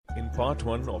part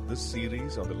 1 of this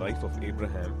series on the life of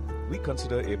Abraham, we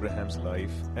consider Abraham's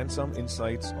life and some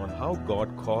insights on how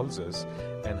God calls us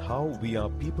and how we are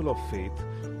people of faith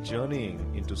journeying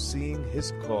into seeing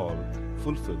His call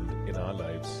fulfilled in our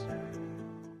lives.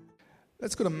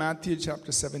 Let's go to Matthew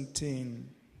chapter 17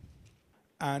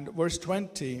 and verse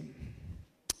 20,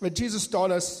 where Jesus taught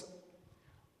us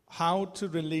how to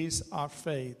release our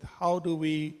faith. How do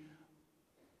we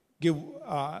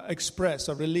express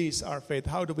or release our faith?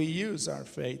 How do we use our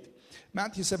faith?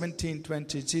 Matthew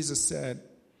 17:20, Jesus said,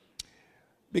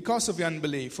 "Because of your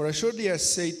unbelief, for assuredly I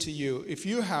say to you, if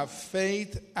you have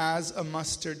faith as a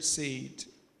mustard seed,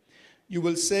 you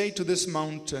will say to this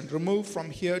mountain, remove from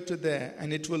here to there,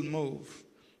 and it will move,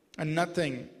 and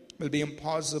nothing will be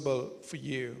impossible for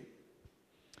you."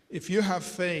 If you have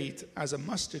faith as a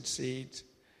mustard seed,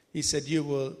 he said, you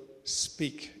will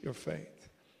speak your faith.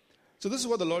 So this is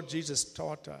what the Lord Jesus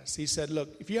taught us. He said,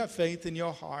 look, if you have faith in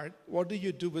your heart, what do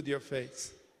you do with your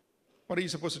faith? What are you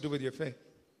supposed to do with your faith?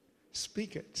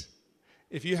 Speak it.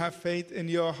 If you have faith in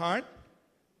your heart,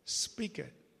 speak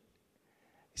it.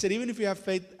 He said, even if you have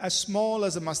faith as small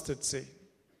as a mustard seed,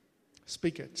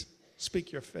 speak it.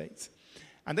 Speak your faith.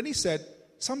 And then he said,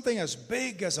 something as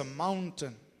big as a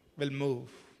mountain will move.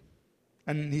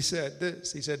 And he said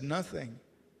this, he said, nothing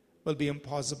will be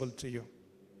impossible to you.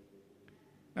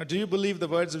 Now, do you believe the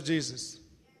words of Jesus?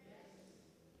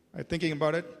 Are you thinking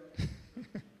about it?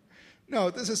 No,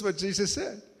 this is what Jesus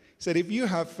said. He said, if you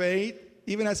have faith,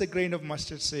 even as a grain of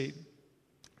mustard seed,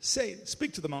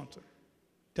 speak to the mountain.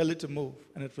 Tell it to move,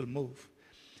 and it will move.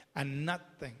 And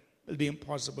nothing will be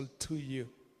impossible to you.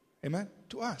 Amen?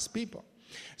 To us, people.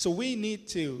 So we need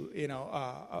to,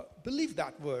 believe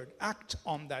that word, act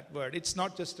on that word. It's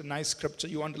not just a nice scripture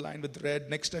you underline with red.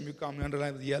 Next time you come, you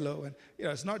underline with yellow. And,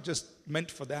 it's not just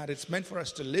meant for that. It's meant for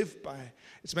us to live by.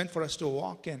 It's meant for us to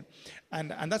walk in.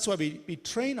 And that's why we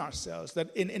train ourselves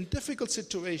that in difficult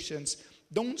situations,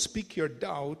 don't speak your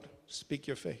doubt, speak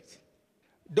your faith.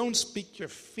 Don't speak your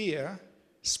fear,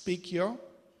 speak your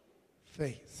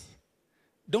faith.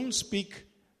 Don't speak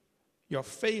your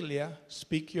failure,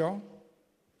 speak your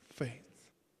faith.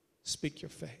 Speak your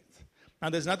faith. Now,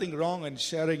 there's nothing wrong in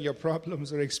sharing your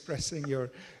problems or expressing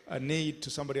your need to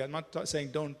somebody. I'm not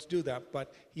saying don't do that,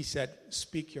 but he said,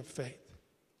 speak your faith.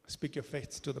 Speak your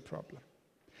faith to the problem.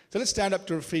 So let's stand up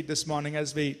to our feet this morning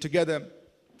as we together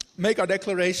make our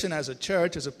declaration as a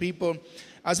church, as a people,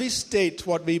 as we state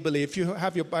what we believe. If you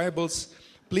have your Bibles,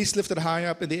 please lift it high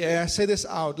up in the air. Say this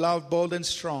out loud, bold, and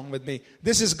strong with me.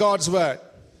 This is God's word.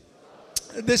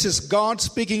 This is God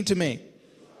speaking to me.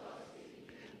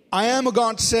 I am who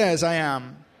God says I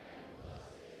am.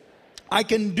 I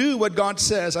can do what God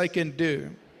says I can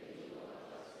do.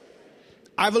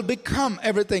 I will become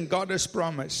everything God has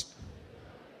promised.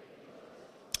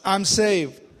 I'm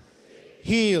saved,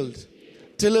 healed,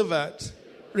 delivered,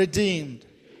 redeemed.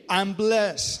 I'm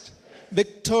blessed,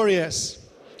 victorious,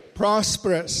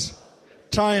 prosperous,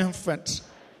 triumphant.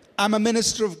 I'm a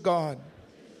minister of God,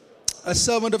 a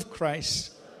servant of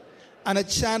Christ, and a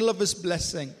channel of His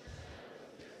blessing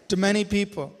to many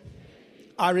people.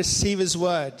 I receive His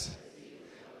word.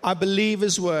 I believe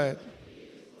His word.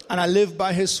 And I live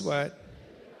by His word.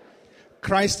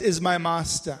 Christ is my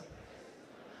master.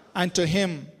 And to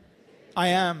Him I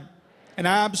am in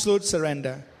absolute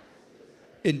surrender.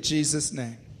 In Jesus'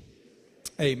 name.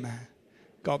 Amen.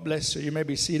 God bless you. You may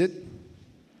be seated.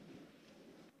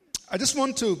 I just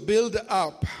want to build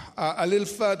up a little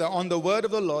further on the word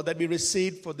of the Lord that we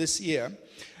received for this year.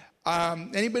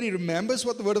 Anybody remembers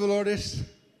what the word of the Lord is?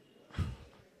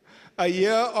 A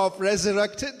year of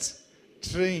resurrected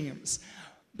dreams.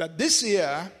 That this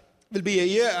year will be a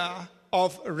year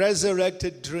of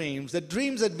resurrected dreams. The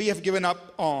dreams that we have given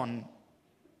up on.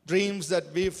 Dreams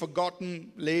that we've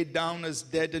forgotten, laid down as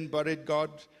dead and buried. God,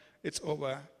 it's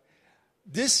over.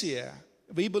 This year,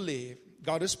 we believe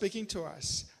God is speaking to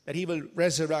us that He will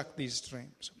resurrect these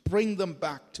dreams, bring them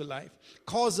back to life,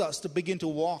 cause us to begin to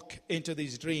walk into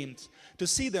these dreams, to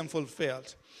see them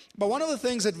fulfilled. But one of the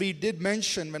things that we did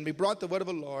mention when we brought the word of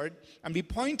the Lord, and we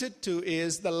pointed to,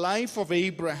 is the life of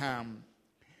Abraham.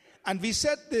 And we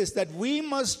said this, that we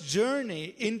must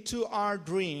journey into our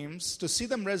dreams to see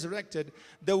them resurrected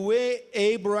the way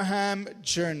Abraham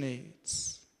journeyed.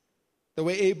 The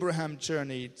way Abraham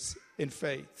journeyed in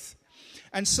faith.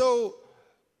 And so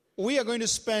we are going to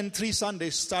spend 3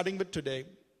 Sundays, starting with today,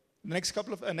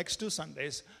 the next 2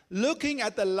 Sundays, looking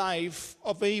at the life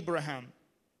of Abraham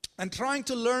and trying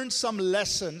to learn some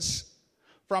lessons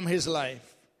from his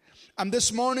life. And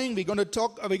this morning we're going to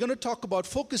talk about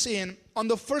focusing on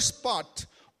the first part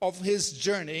of his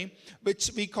journey, which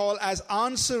we call as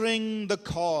answering the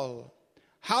call.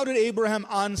 How did Abraham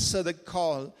answer the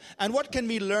call? And what can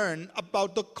we learn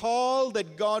about the call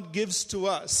that God gives to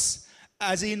us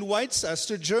as He invites us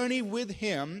to journey with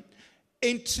Him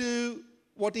into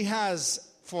what He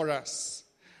has for us?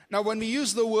 Now, when we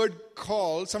use the word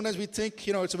call, sometimes we think,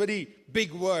 it's a very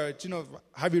big word.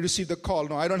 Have you received the call?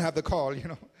 No, I don't have the call,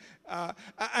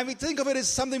 And we think of it as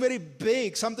something very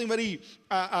big, something very,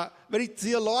 very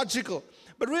theological.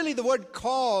 But really, the word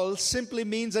call simply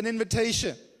means an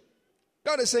invitation.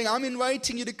 God is saying, I'm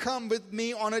inviting you to come with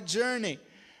me on a journey.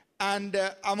 And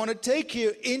I want to take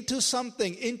you into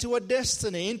something, into a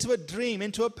destiny, into a dream,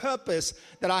 into a purpose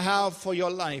that I have for your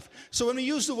life. So when we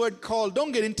use the word call,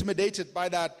 don't get intimidated by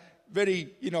that very,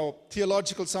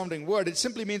 theological sounding word. It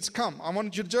simply means come. I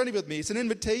want you to journey with me. It's an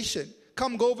invitation.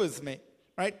 Come, go with me.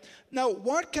 Right? Now,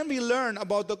 what can we learn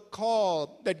about the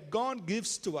call that God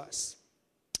gives to us?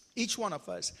 Each one of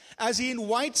us. As He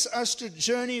invites us to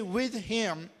journey with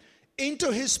Him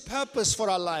into His purpose for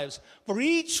our lives. For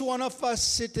each one of us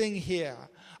sitting here,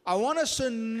 I want us to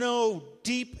know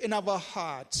deep in our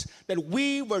hearts that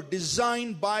we were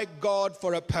designed by God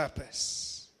for a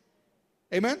purpose.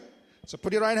 Amen? So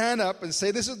put your right hand up and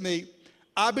say this with me.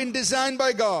 I've been designed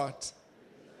by God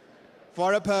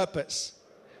for a purpose.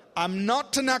 I'm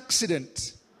not an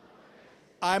accident.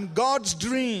 I'm God's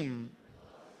dream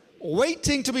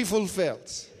waiting to be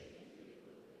fulfilled.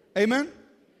 Amen?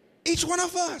 Each one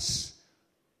of us.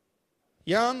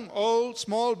 Young, old,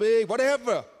 small, big,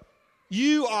 whatever.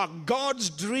 You are God's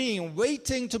dream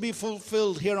waiting to be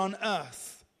fulfilled here on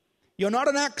earth. You're not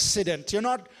an accident. You're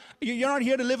not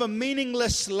here to live a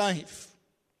meaningless life.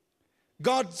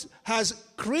 God has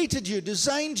created you,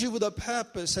 designed you with a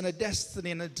purpose and a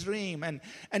destiny and a dream. And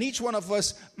each one of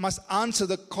us must answer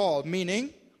the call,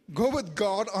 meaning go with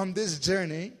God on this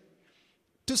journey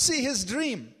to see His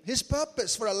dream, His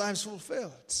purpose for our lives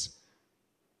fulfilled.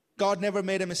 God never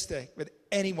made a mistake with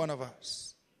any one of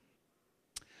us.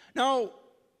 Now,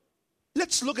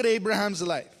 let's look at Abraham's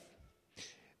life.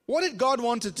 What did God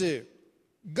want to do?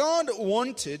 God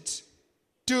wanted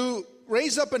to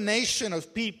raise up a nation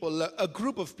of people, a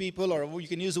group of people, or you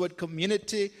can use the word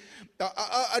community,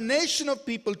 a nation of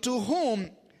people to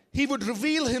whom He would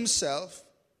reveal Himself,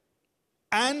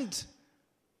 and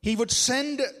He would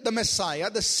send the Messiah,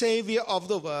 the Savior of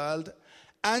the world,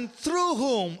 and through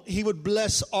whom He would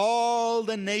bless all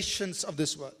the nations of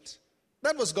this world.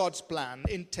 That was God's plan,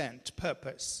 intent,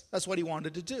 purpose. That's what He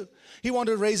wanted to do. He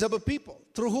wanted to raise up a people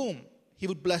through whom He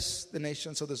would bless the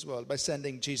nations of this world by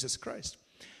sending Jesus Christ.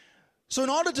 So in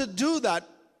order to do that,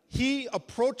 He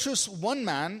approaches one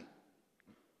man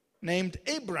named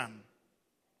Abram.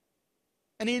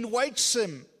 And He invites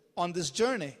him on this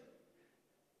journey.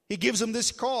 He gives him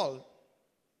this call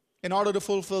in order to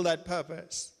fulfill that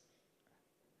purpose.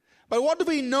 But what do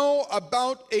we know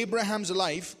about Abraham's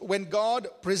life when God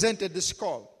presented this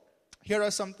call? Here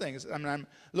are some things. I'm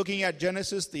looking at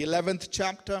Genesis, the 11th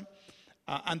chapter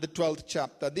and the 12th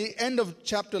chapter. The end of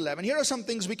chapter 11. Here are some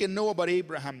things we can know about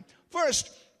Abraham.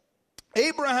 First,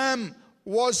 Abraham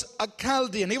was a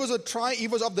Chaldean. He was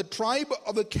of the tribe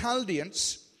of the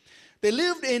Chaldeans. They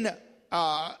lived in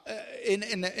a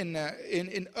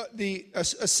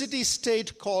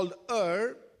city-state called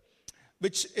Ur,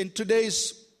 which in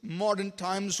today's modern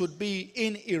times would be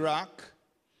in Iraq.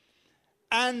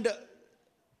 And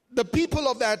the people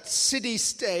of that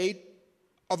city-state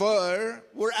of Ur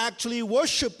were actually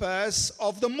worshippers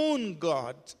of the moon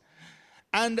god.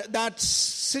 And that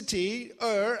city,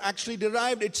 Ur, actually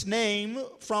derived its name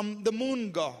from the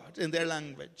moon god in their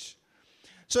language.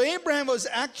 So Abraham was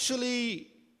actually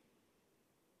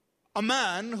a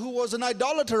man who was an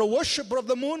idolater, a worshipper of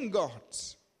the moon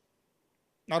gods.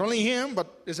 Not only him,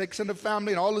 but his extended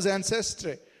family and all his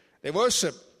ancestry. They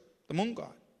worship the moon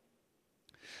god.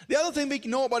 The other thing we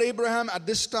know about Abraham at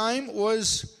this time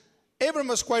was Abraham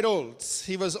was quite old.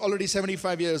 He was already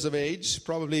 75 years of age,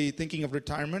 probably thinking of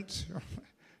retirement,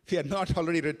 if he had not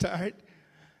already retired.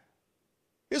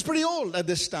 He was pretty old at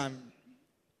this time.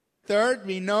 Third,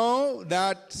 we know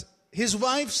that his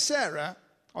wife Sarah,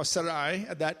 or Sarai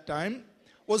at that time,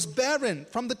 was barren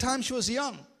from the time she was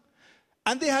young.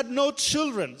 And they had no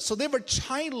children, so they were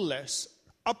childless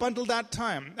up until that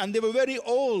time. And they were very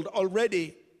old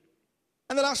already.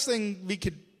 And the last thing we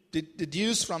could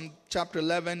deduce from chapter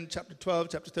 11, chapter 12,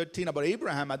 chapter 13 about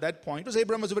Abraham at that point was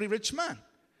Abraham was a very rich man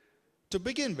to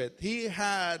begin with. He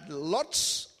had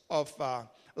lots of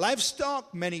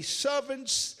livestock, many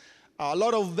servants, a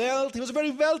lot of wealth. He was a very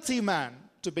wealthy man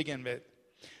to begin with.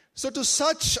 So to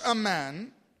such a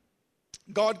man,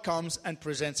 God comes and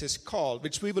presents His call,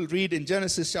 which we will read in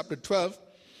Genesis chapter 12,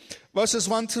 verses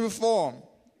 1 through 4.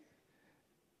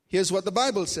 Here's what the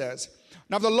Bible says.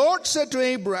 Now the Lord said to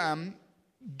Abraham,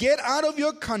 get out of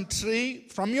your country,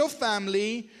 from your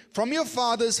family, from your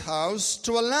father's house,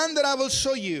 to a land that I will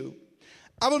show you.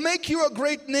 I will make you a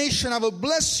great nation. I will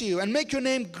bless you and make your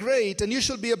name great, and you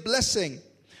shall be a blessing.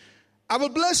 I will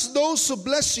bless those who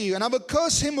bless you, and I will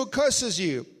curse him who curses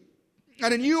you.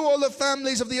 And in you all the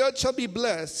families of the earth shall be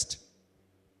blessed.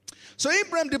 So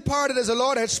Abraham departed as the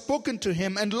Lord had spoken to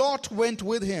him, and Lot went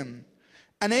with him.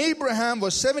 And Abraham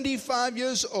was 75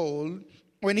 years old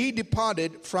when he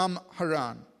departed from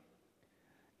Haran.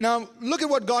 Now, look at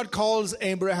what God calls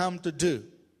Abraham to do.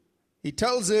 He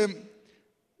tells him,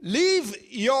 leave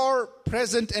your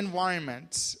present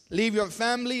environment. Leave your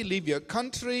family, leave your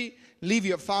country, leave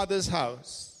your father's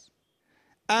house,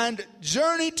 and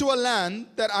journey to a land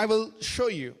that I will show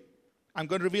you. I'm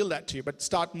going to reveal that to you, but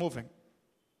start moving.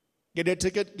 Get your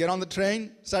ticket, get on the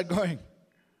train, start going.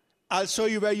 I'll show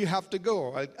you where you have to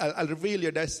go. I'll reveal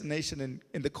your destination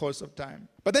in the course of time.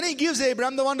 But then he gives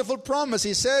Abraham the wonderful promise.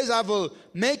 He says, I will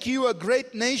make you a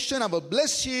great nation. I will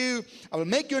bless you. I will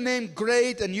make your name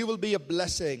great, and you will be a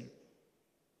blessing.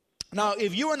 Now,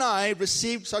 if you and I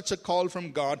received such a call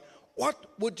from God, what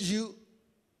would you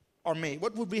or me,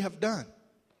 what would we have done?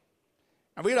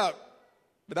 And with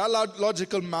our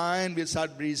logical mind, we'll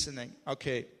start reasoning.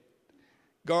 Okay,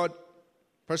 God,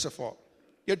 first of all,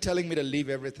 you're telling me to leave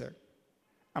everything.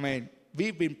 I mean,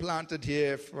 we've been planted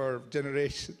here for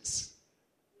generations.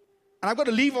 And I've got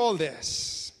to leave all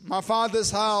this. My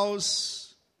father's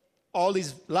house, all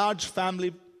these large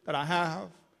family that I have.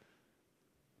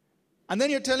 And then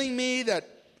you're telling me that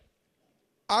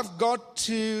I've got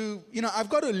to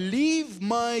leave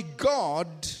my God,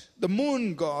 the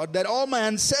moon god, that all my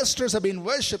ancestors have been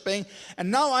worshiping.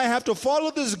 And now I have to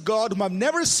follow this God whom I've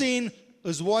never seen,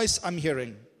 whose voice I'm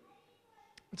hearing.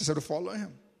 I just have to follow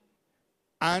him.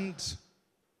 And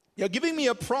you're giving me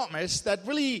a promise that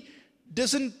really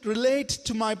doesn't relate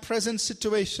to my present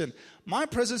situation. My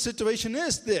present situation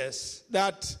is this,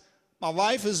 that my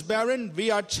wife is barren, we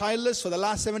are childless for the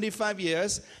last 75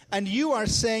 years, and you are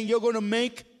saying you're going to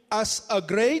make us a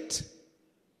great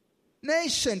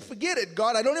nation. Forget it,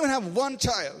 God, I don't even have one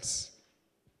child.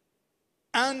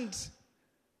 And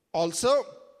also,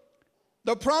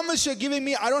 the promise you're giving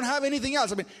me, I don't have anything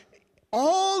else. I mean,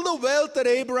 all the wealth that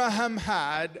Abraham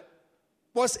had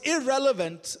was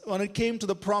irrelevant when it came to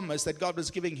the promise that God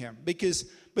was giving him.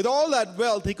 Because with all that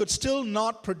wealth, he could still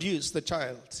not produce the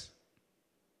child.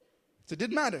 So it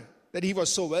didn't matter that he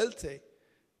was so wealthy.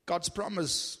 God's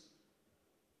promise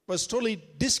was totally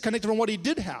disconnected from what he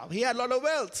did have. He had a lot of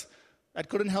wealth that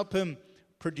couldn't help him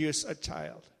produce a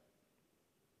child.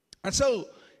 And so,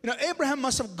 Abraham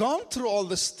must have gone through all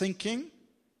this thinking,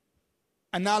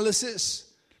 analysis.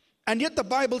 And yet the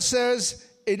Bible says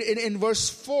in verse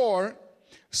 4,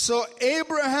 so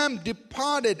Abraham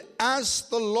departed as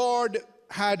the Lord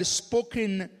had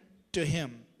spoken to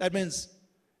him. That means,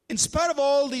 in spite of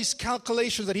all these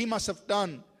calculations that he must have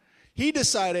done, he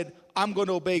decided, I'm going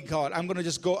to obey God. I'm going to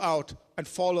just go out and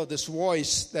follow this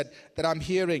voice that I'm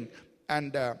hearing,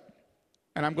 and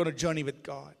I'm going to journey with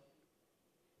God.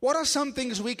 What are some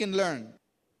things we can learn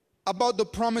about the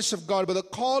promise of God, about the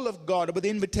call of God, about the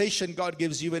invitation God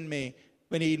gives you and me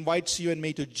when he invites you and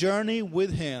me to journey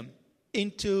with him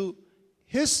into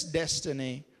his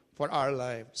destiny for our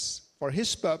lives, for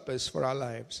his purpose for our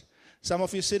lives? Some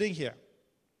of you sitting here,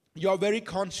 you are very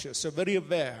conscious, you're very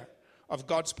aware of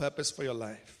God's purpose for your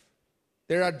life.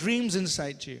 There are dreams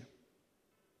inside you.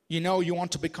 You know you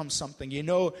want to become something. You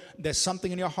know there's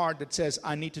something in your heart that says,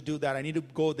 I need to do that. I need to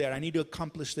go there. I need to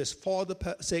accomplish this for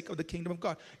the sake of the kingdom of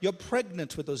God. You're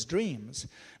pregnant with those dreams.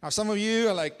 Now some of you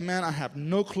are like, man, I have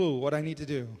no clue what I need to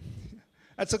do.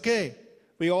 That's okay.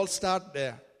 We all start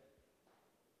there.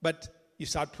 But you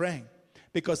start praying.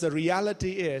 Because the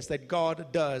reality is that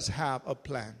God does have a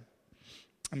plan.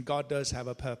 And God does have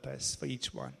a purpose for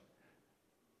each one.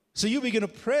 So you begin to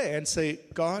pray and say,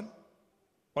 God,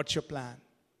 what's your plan?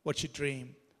 What's your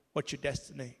dream? What's your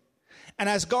destiny? And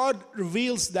as God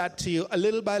reveals that to you a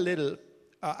little by little,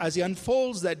 as he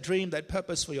unfolds that dream, that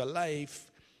purpose for your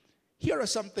life, here are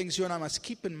some things you and I must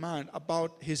keep in mind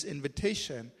about his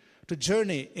invitation to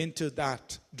journey into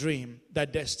that dream,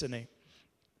 that destiny.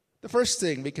 The first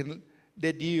thing we can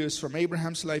deduce from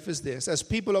Abraham's life is this: as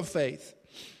people of faith,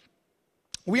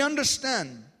 we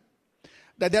understand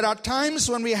that there are times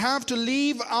when we have to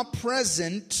leave our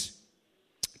present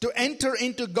to enter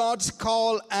into God's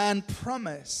call and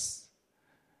promise.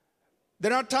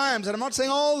 There are times, and I'm not saying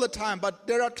all the time, but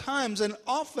there are times and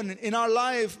often in our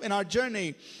life, in our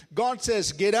journey, God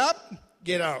says, get up,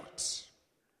 get out.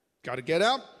 Got to get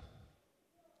up,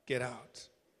 get out.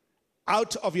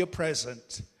 Out of your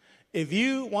present, if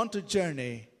you want to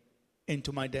journey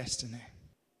into my destiny.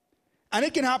 And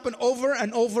it can happen over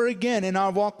and over again in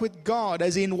our walk with God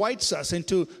as He invites us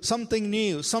into something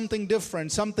new, something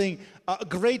different, something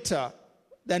greater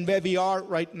than where we are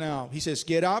right now. He says,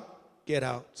 get up, get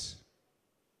out.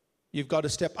 You've got to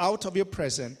step out of your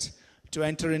present to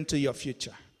enter into your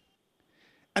future.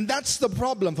 And that's the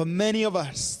problem for many of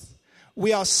us.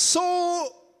 We are so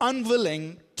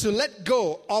unwilling to let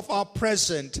go of our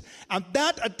present. And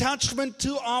that attachment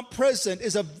to our present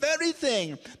is a very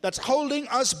thing that's holding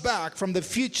us back from the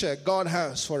future God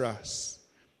has for us.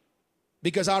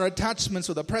 Because our attachments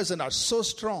to the present are so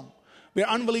strong. We're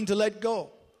unwilling to let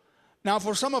go. Now,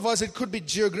 for some of us, it could be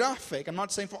geographic. I'm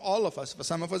not saying for all of us. For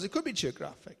some of us, it could be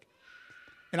geographic.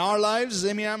 In our lives,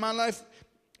 Amy and my life,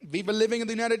 we were living in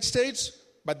the United States,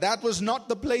 but that was not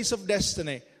the place of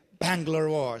destiny. Bangalore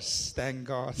was, thank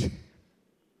God.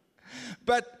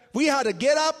 But we had to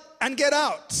get up and get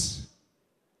out.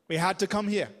 We had to come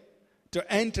here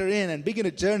to enter in and begin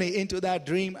a journey into that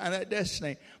dream and that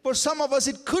destiny. For some of us,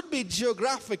 it could be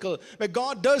geographical, where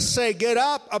God does say, get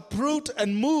up, uproot,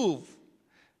 and move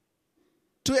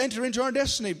to enter into our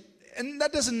destiny. And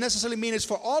that doesn't necessarily mean it's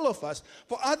for all of us.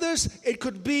 For others, it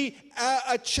could be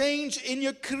a change in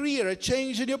your career, a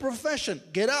change in your profession.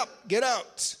 Get up, get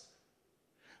out.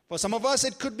 For some of us,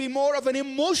 it could be more of an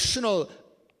emotional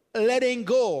letting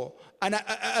go. And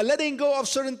a letting go of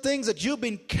certain things that you've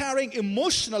been carrying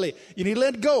emotionally. You need to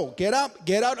let go. Get up,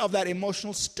 get out of that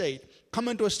emotional state. Come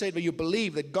into a state where you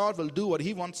believe that God will do what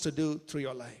He wants to do through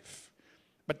your life.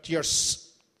 But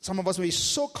some of us may be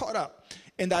so caught up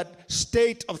in that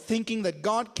state of thinking that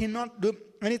God cannot do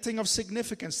anything of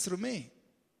significance through me.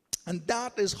 And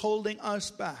that is holding us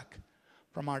back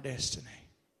from our destiny.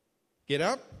 Get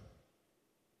up,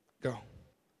 go.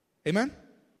 Amen?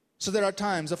 So there are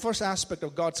times, the first aspect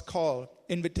of God's call,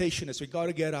 invitation, is we got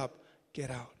to get up,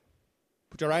 get out.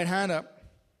 Put your right hand up.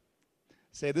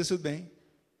 Say this with me.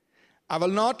 I will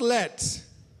not let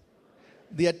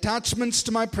the attachments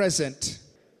to my present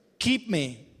keep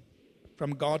me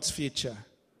from God's future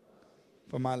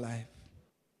for my life.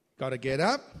 Got to get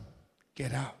up,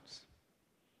 get out.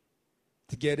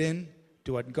 To get in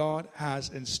to what God has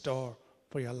in store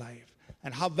for your life.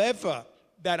 And however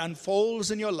that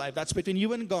unfolds in your life, that's between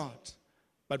you and God.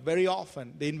 But very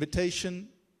often, the invitation,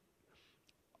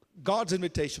 God's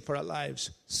invitation for our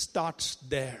lives starts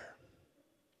there.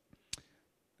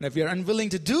 And if you're unwilling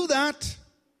to do that,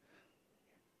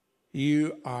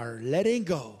 you are letting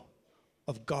go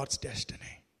of God's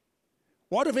destiny.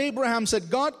 What if Abraham said,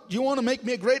 God, you want to make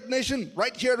me a great nation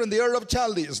right here in the Ur of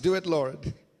Chaldees? Do it,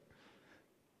 Lord.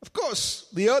 Of course,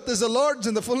 the earth is the Lord's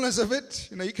and the fullness of it.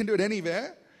 You can do it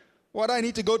anywhere. What I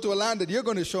need to go to a land that you're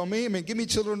going to show me, give me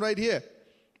children right here.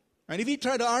 And if he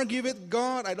tried to argue with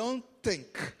God, I don't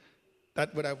think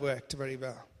that would have worked very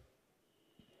well.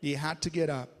 He had to get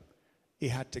up. He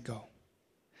had to go.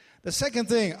 The second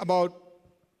thing about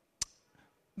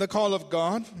the call of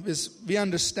God is we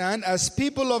understand, as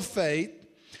people of faith,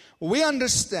 we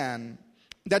understand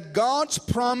that God's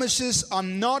promises are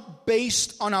not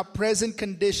based on our present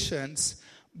conditions,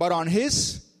 but on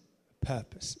His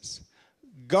purposes.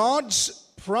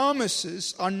 God's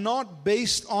promises are not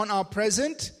based on our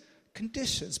present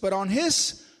conditions, but on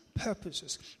His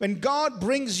purposes. When God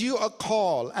brings you a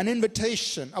call, an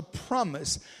invitation, a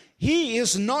promise, He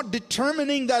is not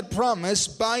determining that promise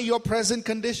by your present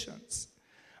conditions.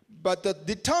 But the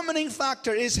determining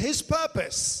factor is His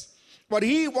purpose. What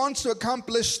He wants to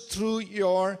accomplish through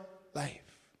your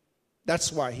life.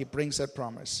 That's why He brings that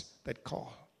promise, that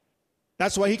call.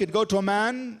 That's why He could go to a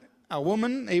man, a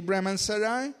woman, Abraham and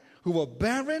Sarai, who were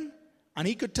barren, and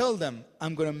He could tell them,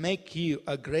 I'm going to make you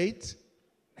a great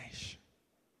nation.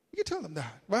 He could tell them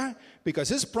that. Why? Because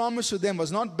His promise to them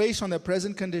was not based on their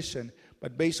present condition,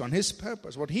 but based on His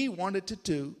purpose, what He wanted to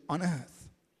do on earth.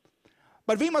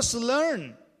 But we must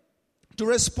learn to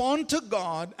respond to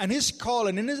God and His call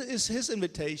and His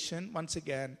invitation, once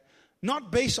again,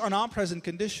 not based on our present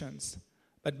conditions,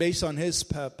 but based on His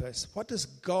purpose. What is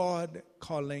God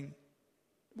calling?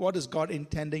 What is God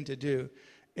intending to do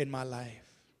in my life?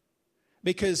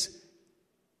 Because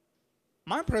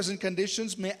my present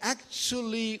conditions may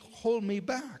actually hold me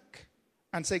back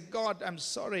and say, God, I'm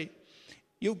sorry,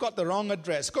 you've got the wrong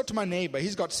address. Go to my neighbor.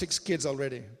 He's got 6 kids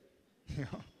already.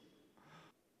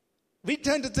 We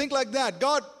tend to think like that.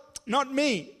 God, not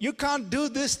me. You can't do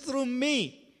this through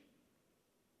me.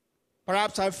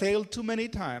 Perhaps I failed too many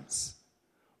times.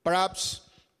 Perhaps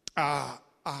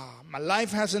my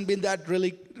life hasn't been that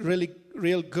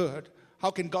real good.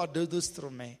 How can God do this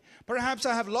through me? Perhaps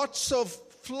I have lots of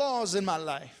flaws in my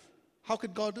life. How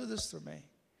could God do this through me?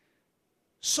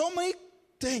 So many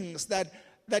things that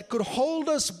could hold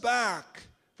us back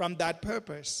from that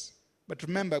purpose. But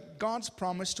remember, God's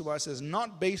promise to us is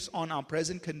not based on our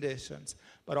present conditions,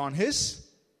 but on His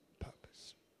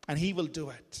purpose. And He will do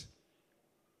it.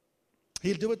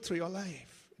 He'll do it through your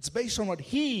life. It's based on what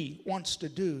He wants to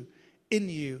do in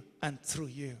you and through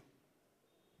you.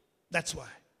 That's why.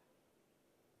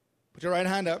 Put your right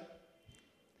hand up.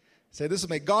 Say this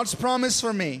with me. God's promise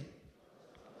for me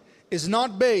is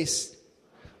not based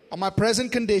on my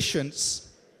present conditions,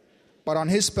 but on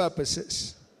His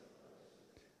purposes.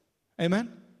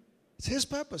 Amen? It's His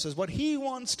purposes. What He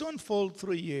wants to unfold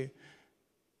through you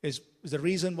is the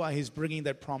reason why He's bringing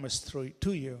that promise through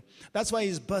to you. That's why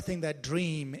He's birthing that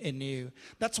dream in you.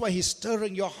 That's why He's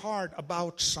stirring your heart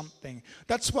about something.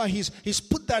 That's why He's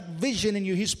put that vision in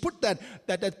you. He's put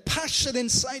that passion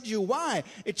inside you. Why?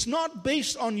 It's not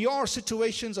based on your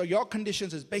situations or your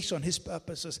conditions. It's based on His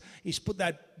purposes. He's put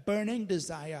that burning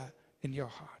desire in your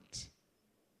heart.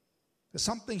 There's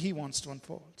something He wants to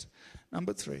unfold.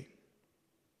 Number 3.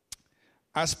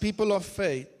 As people of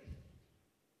faith,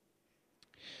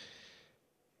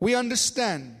 we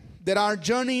understand that our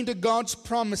journey into God's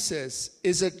promises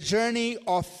is a journey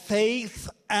of faith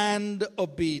and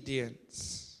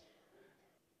obedience.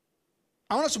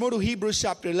 I want us to go to Hebrews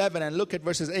chapter 11 and look at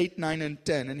verses 8, 9, and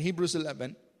 10. In Hebrews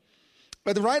 11,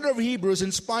 but the writer of Hebrews,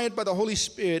 inspired by the Holy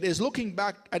Spirit, is looking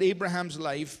back at Abraham's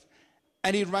life,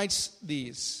 and he writes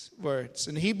these words.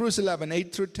 In Hebrews 11,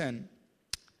 8 through 10.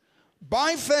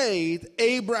 By faith,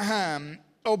 Abraham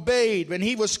obeyed when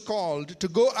he was called to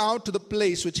go out to the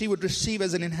place which he would receive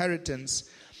as an inheritance.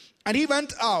 And he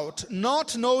went out,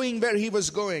 not knowing where he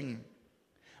was going.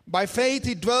 By faith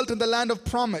he dwelt in the land of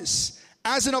promise,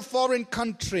 as in a foreign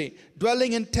country,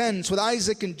 dwelling in tents with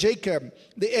Isaac and Jacob,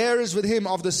 the heirs with him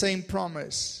of the same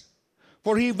promise.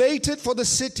 For he waited for the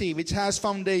city which has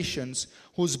foundations,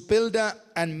 whose builder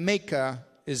and maker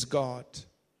is God.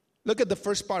 Look at the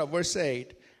first part of verse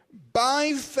 8.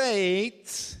 By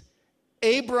faith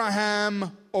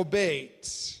Abraham obeyed.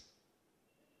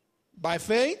 By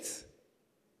faith,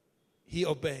 he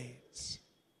obeys.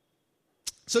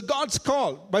 So God's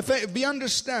call. By faith, we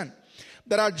understand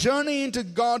that our journey into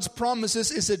God's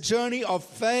promises is a journey of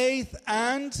faith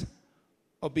and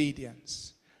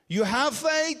obedience. You have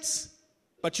faith,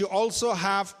 but you also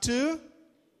have to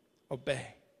obey.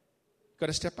 You've got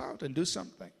to step out and do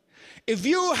something. If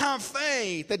you have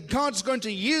faith that God's going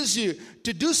to use you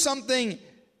to do something,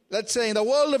 let's say in the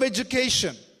world of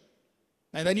education,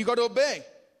 and then you got to obey.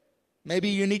 Maybe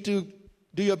you need to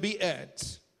do your B.Ed.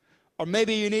 Or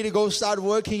maybe you need to go start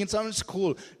working in some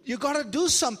school. You got to do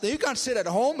something. You can't sit at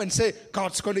home and say,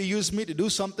 God's going to use me to do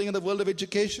something in the world of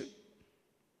education.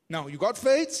 No, you got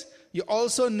faith. You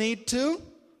also need to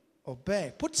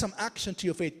obey. Put some action to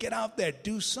your faith. Get out there.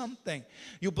 Do something.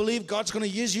 You believe God's going to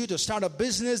use you to start a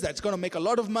business that's going to make a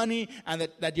lot of money and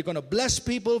that you're going to bless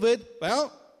people with.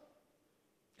 Well,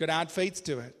 you got to add faith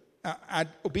to it. Add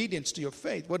obedience to your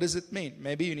faith. What does it mean?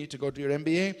 Maybe you need to go to your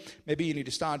MBA. Maybe you need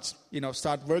to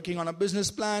start working on a business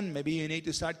plan. Maybe you need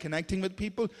to start connecting with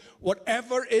people.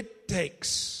 Whatever it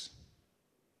takes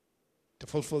to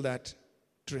fulfill that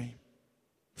dream.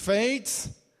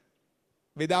 Faith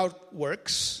without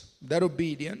works, without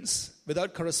obedience,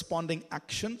 without corresponding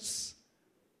actions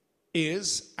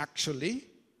is actually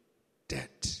dead.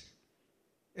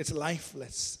 It's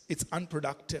lifeless. It's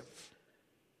unproductive.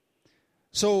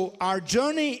 So our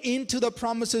journey into the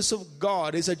promises of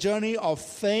God is a journey of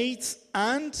faith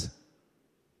and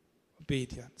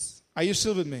obedience. Are you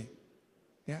still with me?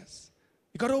 Yes.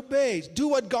 You got to obey. Do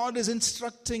what God is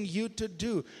instructing you to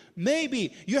do.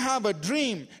 Maybe you have a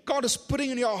dream God is putting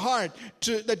in your heart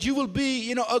that you will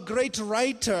be, a great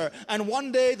writer. And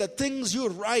one day the things you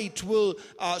write will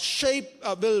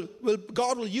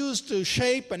God will use to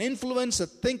shape and influence the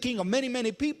thinking of many,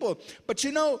 many people. But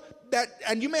that,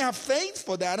 and you may have faith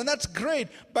for that, and that's great.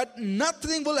 But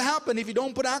nothing will happen if you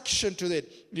don't put action to it.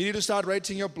 You need to start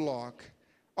writing your blog.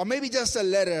 Or maybe just a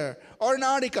letter or an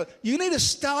article. You need to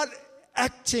start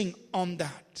acting on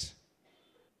that.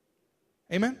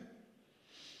 Amen?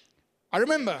 I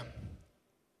remember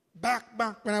back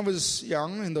when I was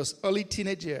young, in those early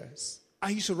teenage years,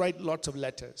 I used to write lots of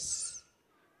letters.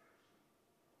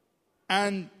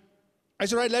 And I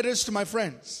used to write letters to my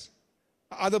friends,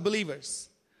 other believers.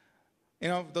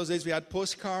 Those days we had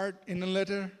postcard in a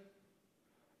letter.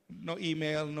 No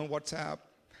email, no WhatsApp,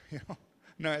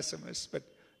 no SMS. But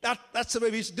that's the way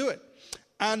we used to do it.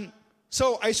 And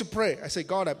so I used to pray. I say,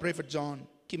 God, I pray for John.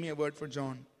 Give me a word for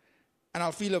John. And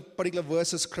I'll feel a particular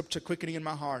verse of scripture quickening in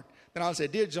my heart. Then I'll say,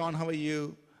 Dear John, how are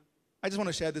you? I just want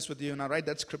to share this with you. And I'll write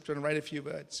that scripture and write a few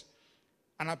words.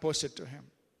 And I posted to him.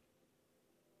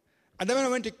 And then when I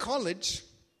went to college,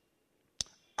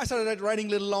 I started writing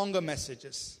little longer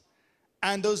messages.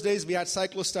 And those days we had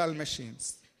cyclostyle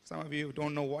machines. Some of you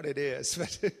don't know what it is.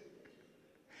 But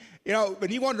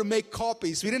when you wanted to make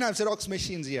copies, we didn't have Xerox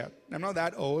machines yet. I'm not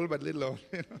that old, but a little old.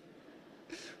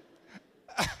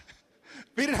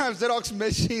 We didn't have Xerox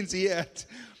machines yet.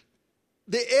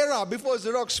 The era before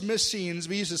Xerox machines,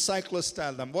 we used to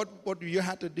cyclostyle them. What you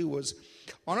had to do was,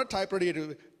 on a typewriter, you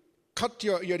had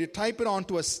to you had to type it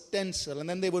onto a stencil, and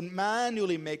then they would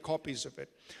manually make copies of it.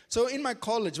 So in my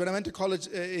college, when I went to college,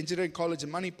 engineering college in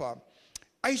Manipur,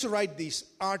 I used to write these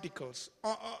articles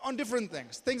on different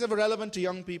things that were relevant to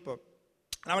young people.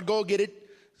 And I would go get it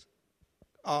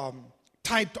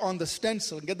typed on the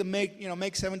stencil and get them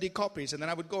make 70 copies, and then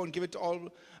I would go and give it to all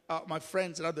my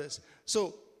friends and others.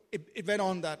 So it went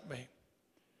on that way.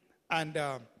 And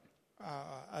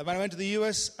when I went to the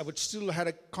U.S., I would still had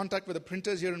a contact with the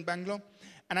printers here in Bangalore.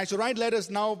 And I used to write letters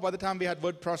now by the time we had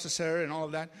word processor and all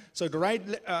of that. So to write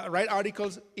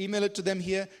articles, email it to them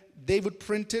here. They would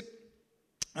print it.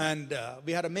 And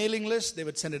we had a mailing list. They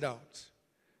would send it out.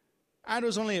 And it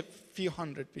was only a few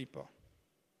hundred people.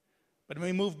 But when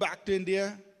we moved back to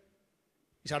India,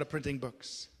 we started printing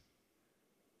books.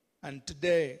 And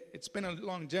today, it's been a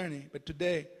long journey, but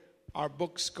today, our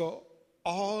books go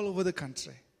all over the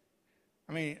country.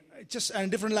 I mean, just in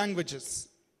different languages.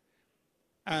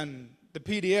 And the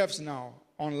PDFs now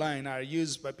online are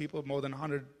used by people more than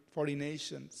 140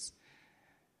 nations.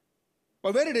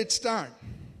 But where did it start?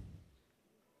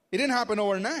 It didn't happen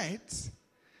overnight.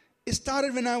 It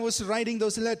started when I was writing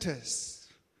those letters.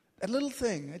 That little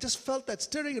thing. I just felt that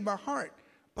stirring in my heart.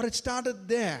 But it started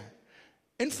there.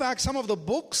 In fact, some of the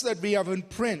books that we have in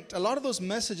print, a lot of those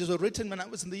messages were written when I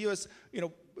was in the U.S.,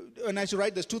 when I used to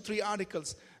write those 2-3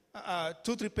 articles,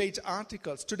 2-3-page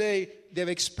articles. Today, they've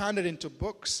expanded into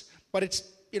books. But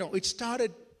it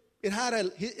started, it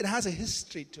has a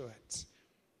history to it.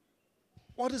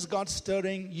 What is God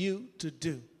stirring you to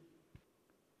do?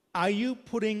 Are you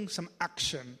putting some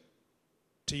action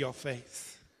to your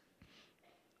faith?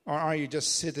 Or are you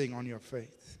just sitting on your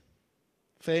faith?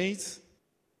 Faith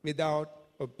without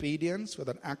obedience,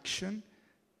 without action,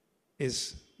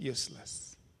 is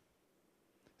useless.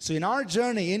 So in our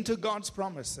journey into God's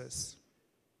promises,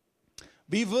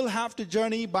 we will have to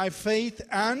journey by faith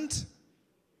and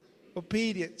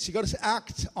obedience. You got to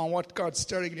act on what God's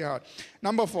stirring in your heart.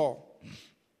 Number 4,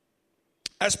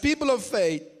 as people of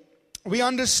faith, we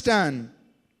understand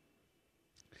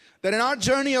that in our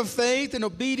journey of faith and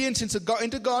obedience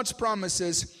into God's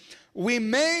promises, we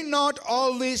may not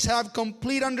always have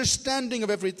complete understanding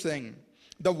of everything.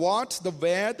 The what, the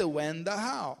where, the when, the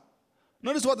how.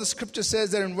 Notice what the scripture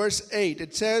says there in verse 8.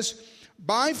 It says,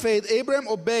 by faith Abraham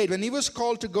obeyed when he was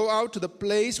called to go out to the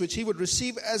place which he would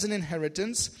receive as an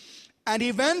inheritance. And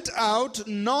he went out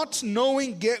not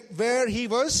knowing where he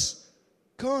was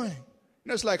going.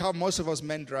 It's like how most of us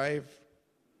men drive.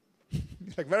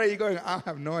 Like, where are you going? I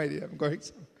have no idea. I'm going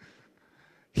somewhere.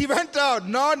 He went out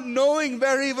not knowing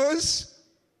where he was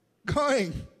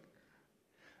going.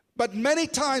 But many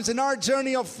times in our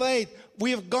journey of faith,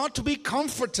 we have got to be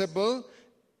comfortable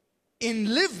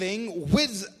in living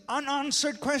with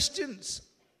unanswered questions.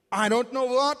 I don't know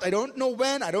what, I don't know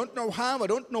when, I don't know how, I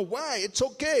don't know why. It's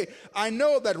okay. I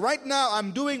know that right now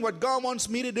I'm doing what God wants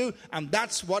me to do, and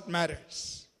that's what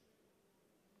matters.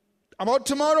 About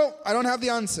tomorrow, I don't have the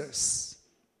answers.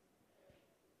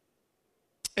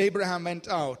 Abraham went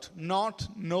out not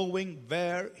knowing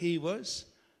where he was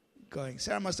going.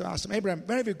 Sarah must have asked him, Abraham,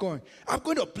 where are you going? I'm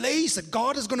going to a place that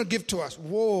God is going to give to us.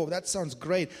 Whoa, that sounds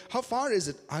great. How far is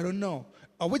it? I don't know.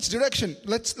 Which direction?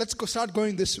 Let's go start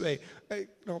going this way.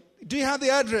 Do you have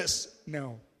the address?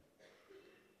 No.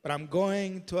 But I'm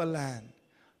going to a land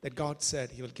that God said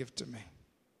he will give to me.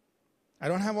 I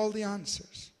don't have all the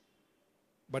answers.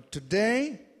 But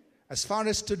today, as far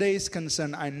as today is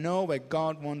concerned, I know where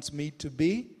God wants me to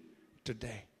be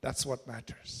today. That's what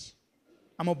matters.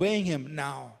 I'm obeying him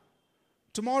now.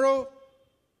 Tomorrow,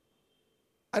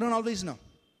 I don't always know.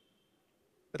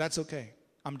 But that's okay.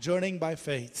 I'm journeying by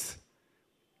faith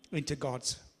into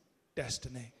God's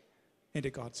destiny, into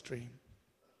God's dream.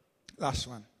 Last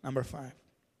one, number 5.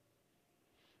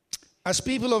 As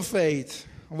people of faith,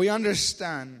 we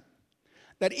understand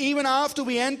that even after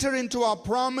we enter into our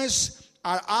promise,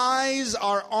 our eyes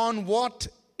are on what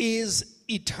is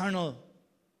eternal.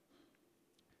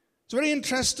 It's very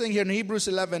interesting here in Hebrews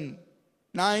 11,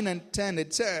 9 and 10.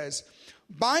 It says,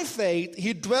 by faith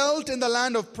he dwelt in the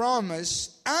land of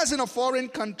promise as in a foreign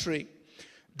country,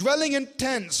 dwelling in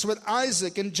tents with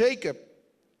Isaac and Jacob,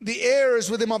 the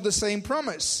heirs with him of the same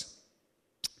promise.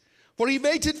 For he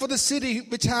waited for the city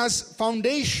which has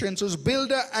foundations, whose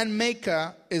builder and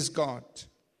maker is God.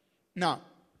 Now,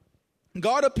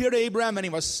 God appeared to Abraham when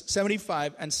he was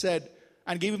 75 and said,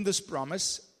 and gave him this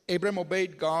promise. Abraham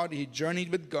obeyed God. He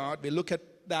journeyed with God. We'll look at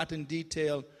that in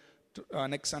detail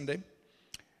next Sunday.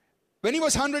 When he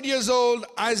was 100 years old,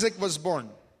 Isaac was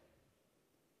born.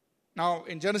 Now,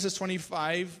 in Genesis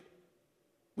 25,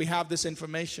 we have this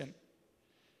information.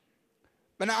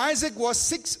 When Isaac was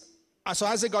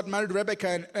Isaac got married to Rebekah,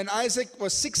 and when Isaac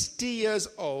was 60 years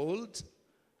old,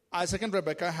 Isaac and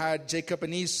Rebekah had Jacob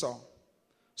and Esau.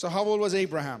 So how old was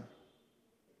Abraham?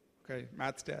 Okay,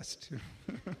 math test.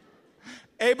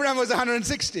 Abraham was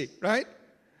 160, right?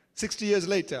 60 years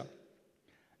later.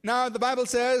 Now, the Bible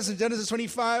says in Genesis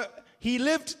 25, he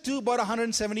lived to about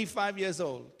 175 years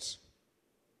old.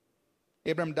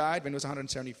 Abraham died when he was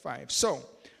 175. So,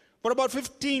 for about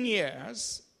 15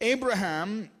 years,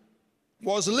 Abraham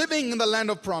was living in the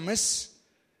land of promise.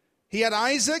 He had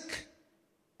Isaac,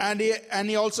 and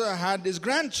he also had his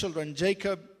grandchildren,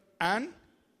 Jacob and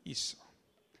Esau.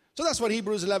 So that's what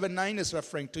Hebrews 11:9 is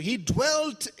referring to. He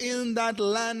dwelt in that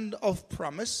land of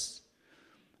promise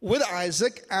with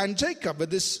Isaac and Jacob,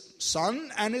 with his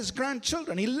son and his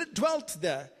grandchildren. He dwelt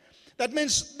there. That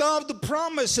means now the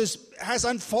promise has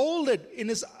unfolded in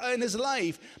his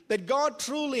life, that God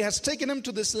truly has taken him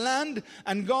to this land,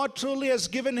 and God truly has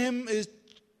given him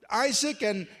Isaac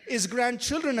and his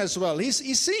grandchildren as well.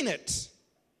 He's seen it.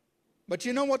 But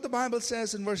you know what the Bible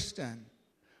says in verse 10?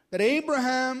 That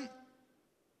Abraham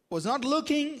was not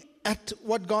looking at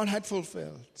what God had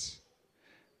fulfilled,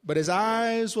 but his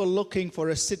eyes were looking for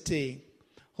a city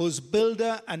whose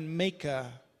builder and maker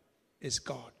is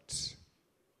God.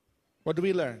 What do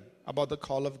we learn about the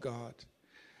call of God?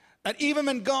 And even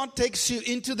when God takes you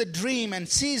into the dream and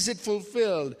sees it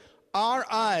fulfilled, our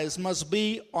eyes must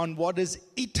be on what is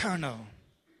eternal,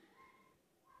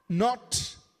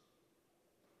 not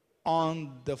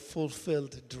on the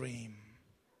fulfilled dream.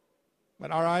 But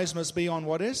our eyes must be on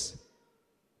what is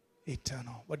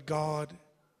eternal. What God,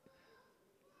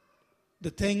 the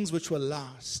things which will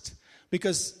last.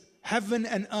 Because heaven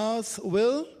and earth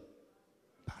will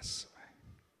pass away.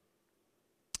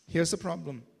 Here's the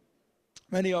problem.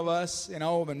 Many of us,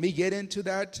 when we get into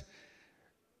that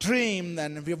dream,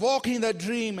 then we're walking that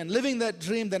dream and living that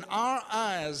dream, then our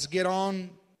eyes get on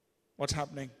what's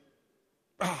happening.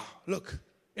 Look,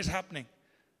 it's happening.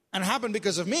 And it happened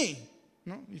because of me.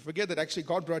 No, you forget that actually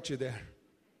God brought you there.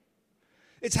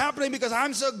 It's happening because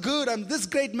I'm so good. I'm this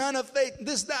great man of faith.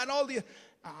 This, that, all the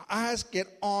eyes get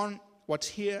on what's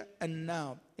here and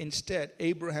now. Instead,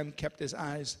 Abraham kept his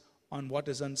eyes on what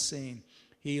is unseen.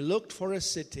 He looked for a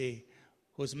city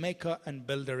whose maker and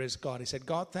builder is God. He said,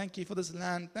 God, thank you for this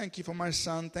land. Thank you for my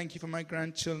son. Thank you for my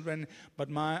grandchildren. But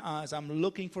my eyes, I'm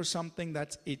looking for something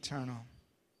that's eternal.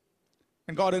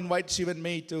 And God invites you and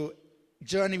me to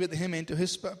journey with him into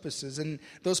his purposes. And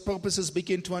those purposes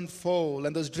begin to unfold.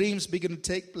 And those dreams begin to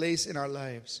take place in our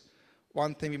lives.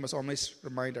 One thing we must always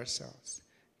remind ourselves.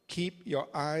 Keep your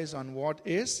eyes on what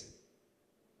is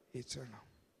eternal.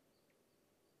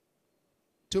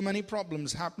 Too many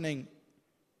problems happening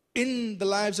in the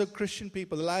lives of Christian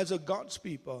people, the lives of God's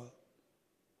people,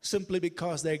 simply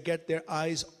because they get their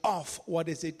eyes off what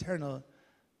is eternal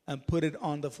and put it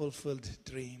on the fulfilled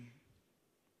dream.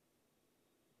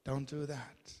 Don't do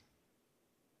that.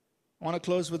 I want to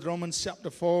close with Romans chapter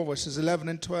 4, verses 11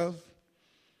 and 12.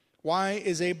 Why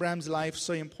is Abraham's life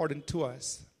so important to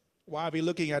us? Why are we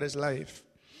looking at his life?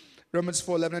 Romans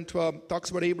 4, 11 and 12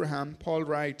 talks about Abraham. Paul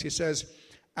writes, he says,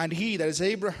 and he, that is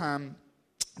Abraham,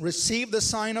 received the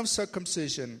sign of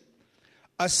circumcision,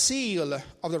 a seal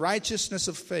of the righteousness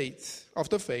of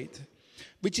the faith,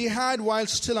 which he had while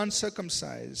still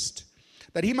uncircumcised,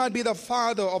 that he might be the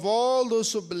father of all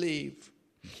those who believe,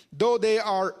 though they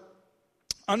are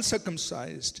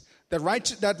uncircumcised, that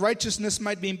righteousness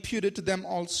might be imputed to them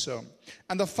also,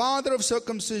 and the father of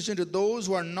circumcision to those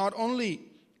who not only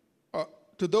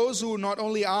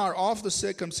are of the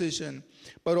circumcision,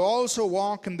 but also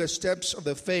walk in the steps of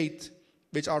the faith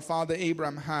which our father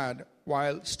Abraham had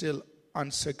while still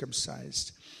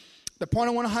uncircumcised. The point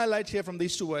I want to highlight here from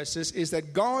these two verses is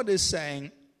that God is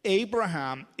saying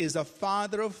Abraham is the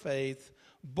father of faith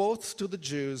both to the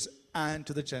Jews and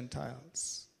to the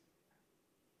Gentiles.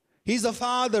 He's the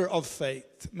father of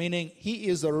faith, meaning he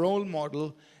is the role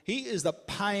model, he is the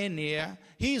pioneer,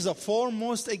 he is the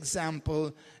foremost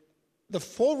example, the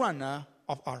forerunner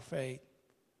of our faith.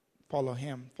 Follow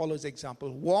him, follow his example.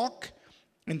 Walk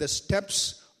in the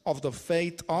steps of the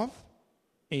faith of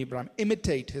Abraham.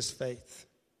 Imitate his faith.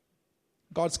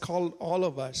 God's called all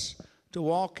of us to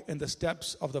walk in the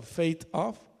steps of the faith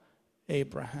of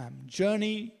Abraham.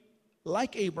 Journey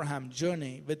like Abraham,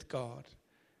 journey with God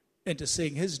into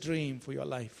seeing his dream for your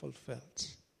life fulfilled.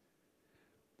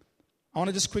 I want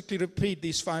to just quickly repeat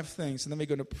these 5 things and then we're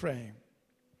going to pray.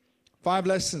 5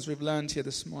 lessons we've learned here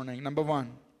this morning. Number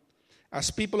 1,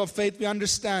 as people of faith, we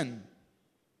understand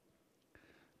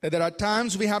that there are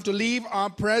times we have to leave our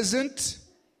present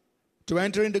to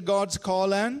enter into God's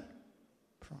call and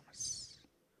promise.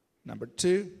 Number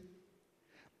 2,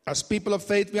 as people of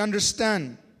faith, we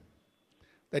understand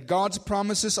that God's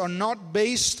promises are not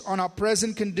based on our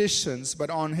present conditions, but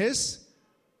on his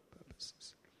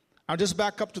purposes. I'll just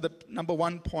back up to the number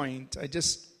 1 point. I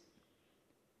just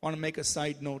want to make a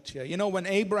side note here. You know, when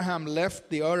Abraham left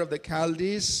the Ur of the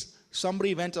Chaldees,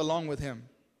 somebody went along with him.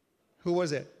 Who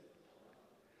was it?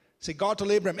 See, God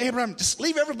told Abraham, just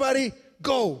leave everybody,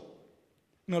 go.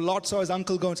 You know, Lot saw his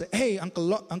uncle go and say, hey,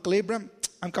 Uncle Abraham,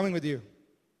 I'm coming with you.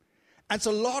 And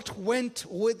so Lot went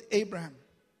with Abraham.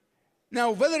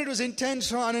 Now, whether it was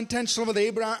intentional or unintentional, whether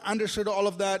Abraham understood all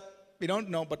of that, we don't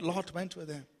know, but Lot went with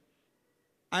him.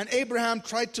 And Abraham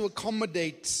tried to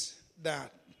accommodate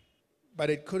that, but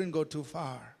it couldn't go too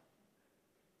far.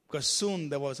 Because soon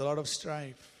there was a lot of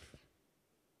strife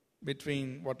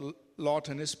between what Lot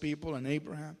and his people and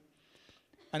Abraham.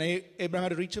 And Abraham had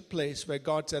to reach a place where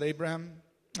God said, Abraham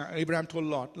told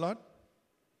Lot,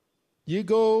 you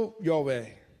go your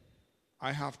way.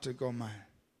 I have to go mine.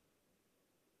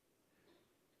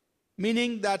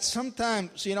 Meaning that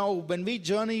sometimes, you know, when we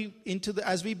journey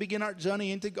as we begin our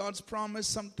journey into God's promise,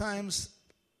 sometimes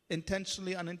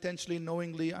intentionally, unintentionally,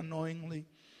 knowingly, unknowingly,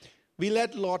 we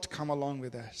let Lot come along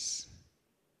with us.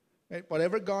 Right?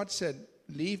 Whatever God said,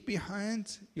 leave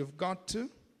behind, you've got to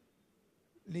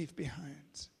leave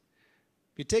behind.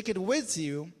 If you take it with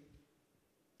you,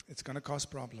 it's going to cause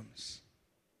problems.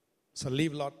 So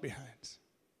leave Lot behind.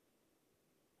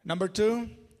 Number 2,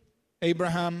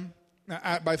 Abraham.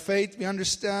 By faith, we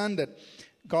understand that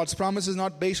God's promise is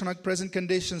not based on our present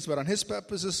conditions, but on his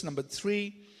purposes. Number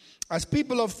 3, as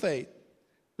people of faith,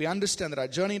 we understand that our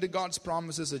journey to God's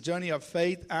promise is a journey of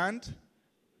faith and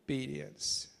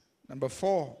obedience. Number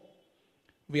 4,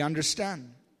 we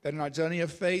understand that in our journey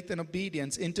of faith and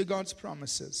obedience into God's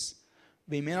promises,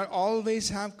 we may not always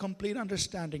have complete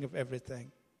understanding of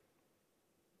everything.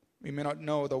 We may not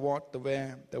know the what, the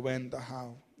where, the when, the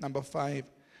how. Number 5,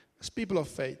 as people of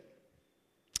faith,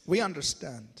 we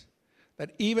understand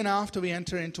that even after we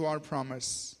enter into our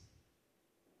promise,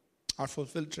 our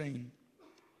fulfilled dream,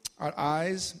 our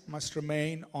eyes must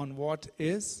remain on what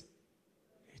is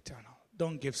eternal.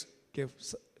 Don't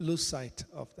lose sight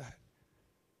of that.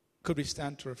 Could we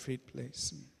stand to our feet,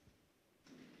 please?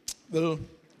 We'll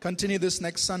continue this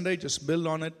next Sunday. Just build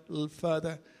on it a little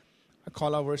further. I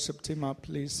call our worship team up,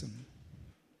 please. And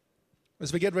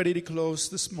as we get ready to close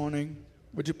this morning,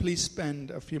 would you please spend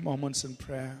a few moments in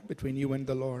prayer between you and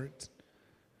the Lord?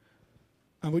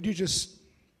 And would you just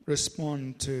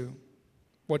respond to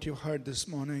what you heard this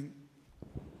morning?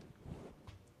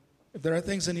 If there are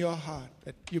things in your heart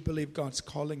that you believe God's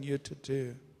calling you to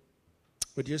do,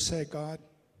 would you say, God,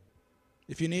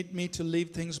 if you need me to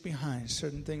leave things behind,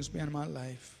 certain things behind my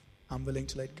life, I'm willing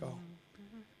to let go.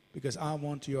 Because I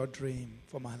want your dream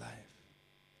for my life.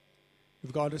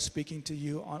 If God is speaking to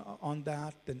you on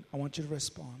that, then I want you to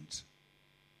respond.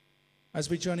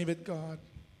 As we journey with God,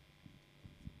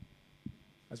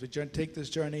 as we take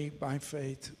this journey by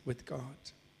faith with God,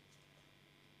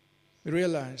 we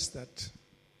realize that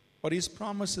what He's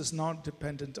promised is not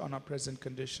dependent on our present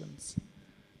conditions.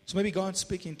 So maybe God's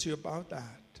speaking to you about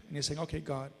that. And you're saying, okay,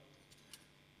 God,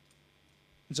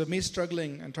 instead of me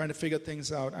struggling and trying to figure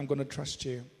things out, I'm going to trust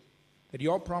you. That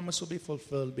your promise will be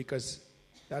fulfilled because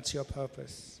that's your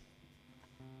purpose.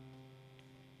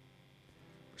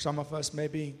 Some of us,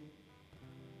 maybe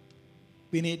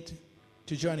we need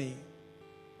to journey.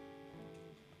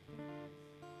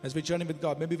 As we journey with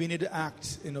God, maybe we need to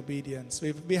act in obedience.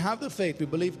 We have the faith, we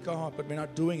believe God, but we're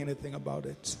not doing anything about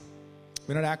it.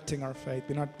 We're not acting our faith,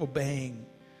 we're not obeying.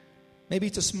 Maybe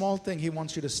it's a small thing He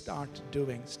wants you to start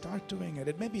doing. Start doing it.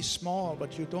 It may be small,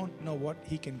 but you don't know what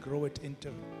He can grow it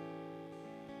into.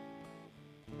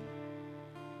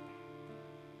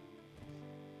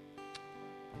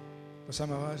 For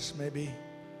some of us, maybe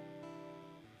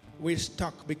we're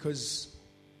stuck because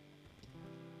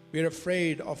we're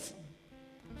afraid of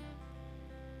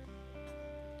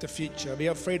the future.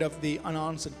 We're afraid of the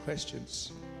unanswered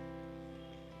questions.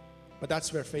 But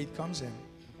that's where faith comes in.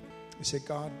 You say,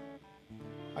 God,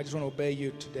 I just want to obey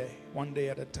you today, one day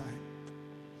at a time.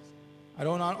 I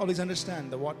don't always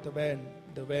understand the what, the when,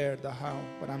 the where, the how,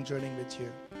 but I'm journeying with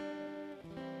you.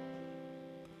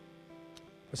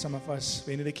 For some of us,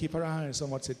 we need to keep our eyes on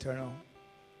what's eternal.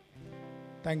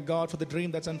 Thank God for the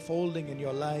dream that's unfolding in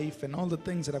your life and all the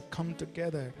things that have come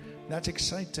together. That's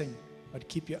exciting. But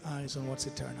keep your eyes on what's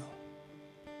eternal.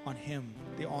 On Him,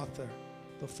 the author,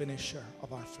 the finisher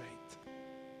of our faith.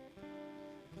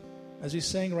 As we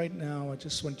sing right now, I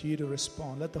just want you to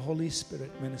respond. Let the Holy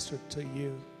Spirit minister to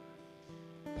you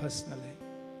personally.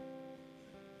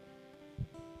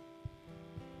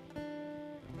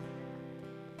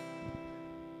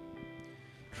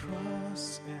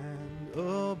 Trust and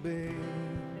obey,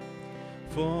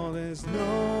 for there's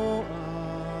no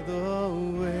other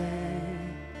way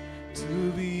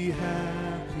to be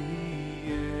happy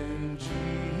in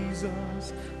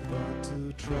Jesus but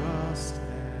to trust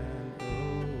and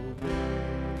obey.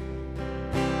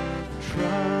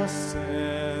 Trust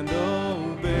and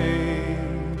obey,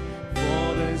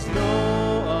 for there's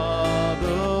no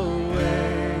other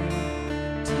way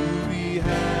to be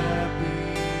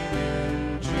happy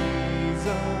in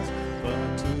Jesus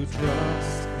but to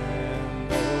trust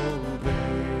and obey.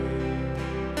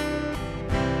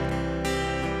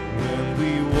 When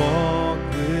we walk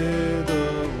with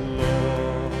the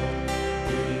Lord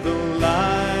in the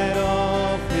light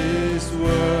of His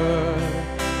word,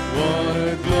 what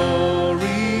a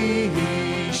glory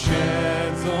He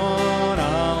sheds on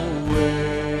our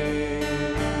way.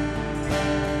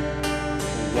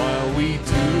 While we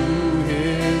do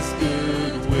His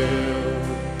good will,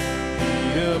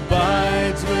 He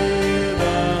abides with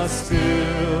us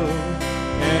still,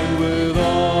 and with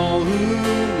all who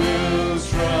will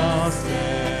trust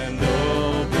and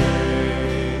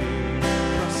obey.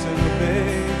 Trust and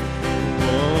obey.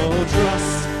 Oh,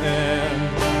 trust and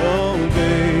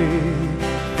obey.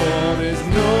 For there's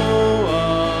no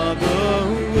other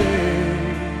way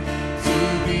to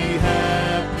be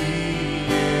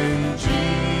happy in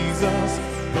Jesus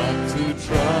but to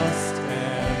trust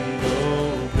and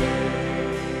obey.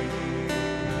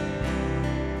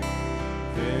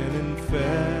 Then in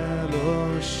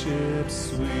fellowship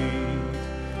sweet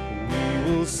we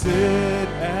will sit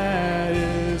at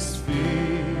His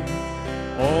feet,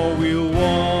 or we'll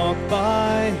walk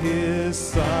by His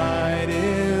side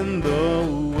in the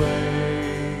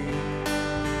way.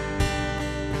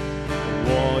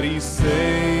 What He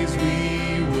says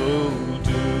we will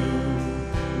do,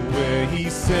 where He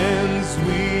sends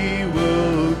we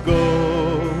will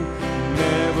go.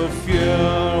 Never fear,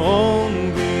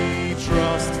 only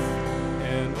trust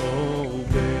and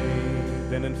obey.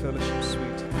 Then in fellowship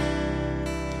sweet,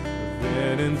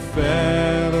 then in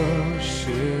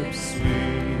fellowship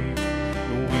sweet,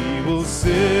 we will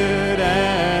sit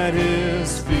at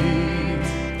His feet,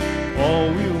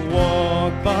 or we'll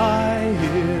walk by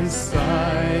His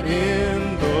side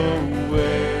in the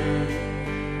way.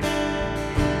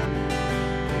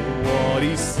 What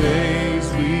He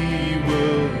says we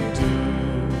will do,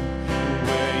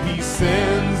 where He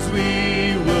sends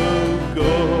we will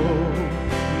go.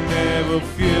 Never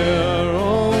fear,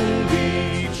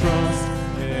 only trust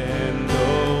and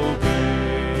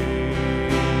obey.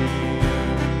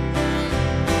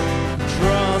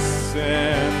 Trust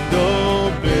and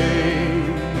obey,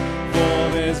 for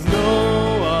there's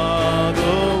no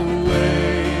other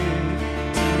way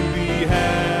to be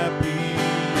happy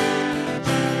in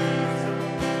Jesus.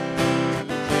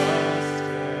 Trust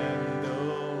and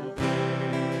obey.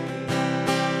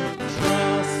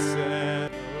 Trust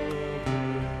and obey.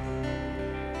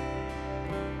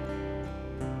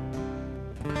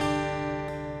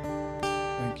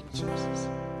 Thank you, Jesus.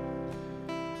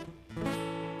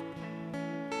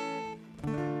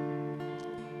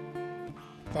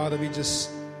 Father, we just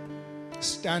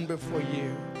stand before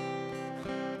you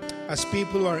as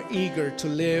people who are eager to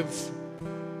live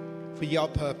for your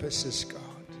purposes, God.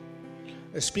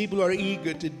 As people who are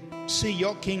eager to see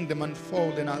your kingdom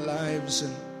unfold in our lives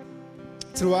and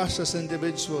through us as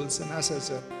individuals and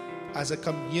us as a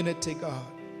community, God.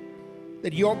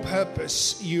 That your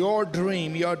purpose, your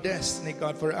dream, your destiny,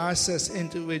 God, for us as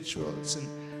individuals and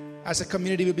as a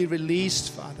community will be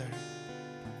released, Father,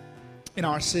 in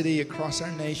our city, across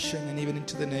our nation, and even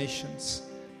into the nations.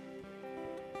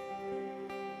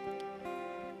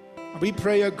 We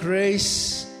pray your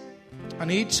grace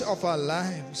on each of our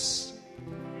lives,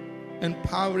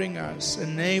 empowering us,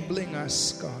 enabling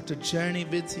us, God, to journey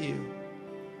with you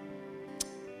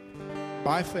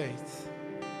by faith,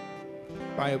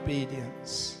 by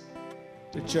obedience,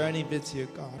 to journey with you,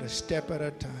 God, a step at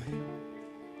a time,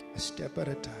 a step at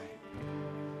a time.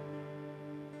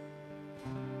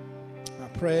 I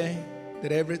pray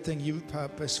that everything you've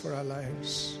purposed for our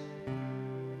lives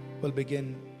will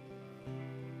begin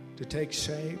to take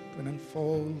shape and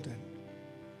unfold, and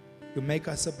you make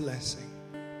us a blessing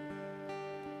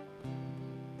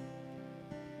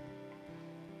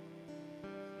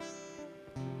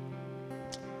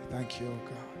Thank you, oh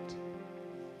God.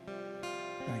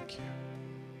 Thank you.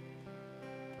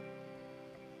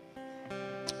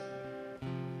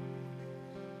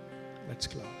 Let's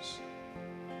close.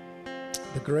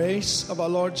 The grace of our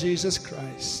Lord Jesus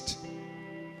Christ,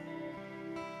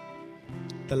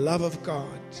 the love of God,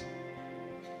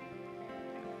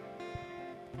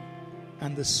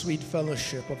 and the sweet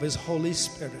fellowship of His Holy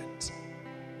Spirit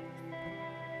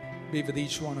be with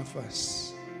each one of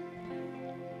us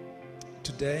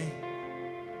today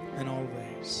and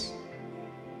always.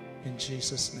 In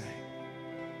Jesus' name,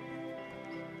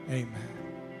 amen.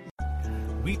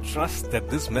 We trust that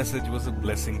this message was a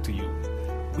blessing to you.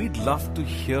 We'd love to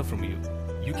hear from you.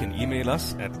 You can email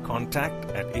us at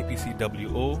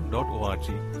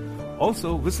contact@apcwo.org.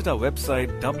 Also, visit our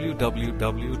website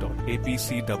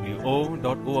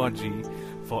www.apcwo.org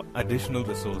for additional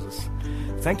resources.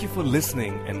 Thank you for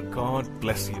listening, and God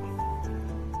bless you.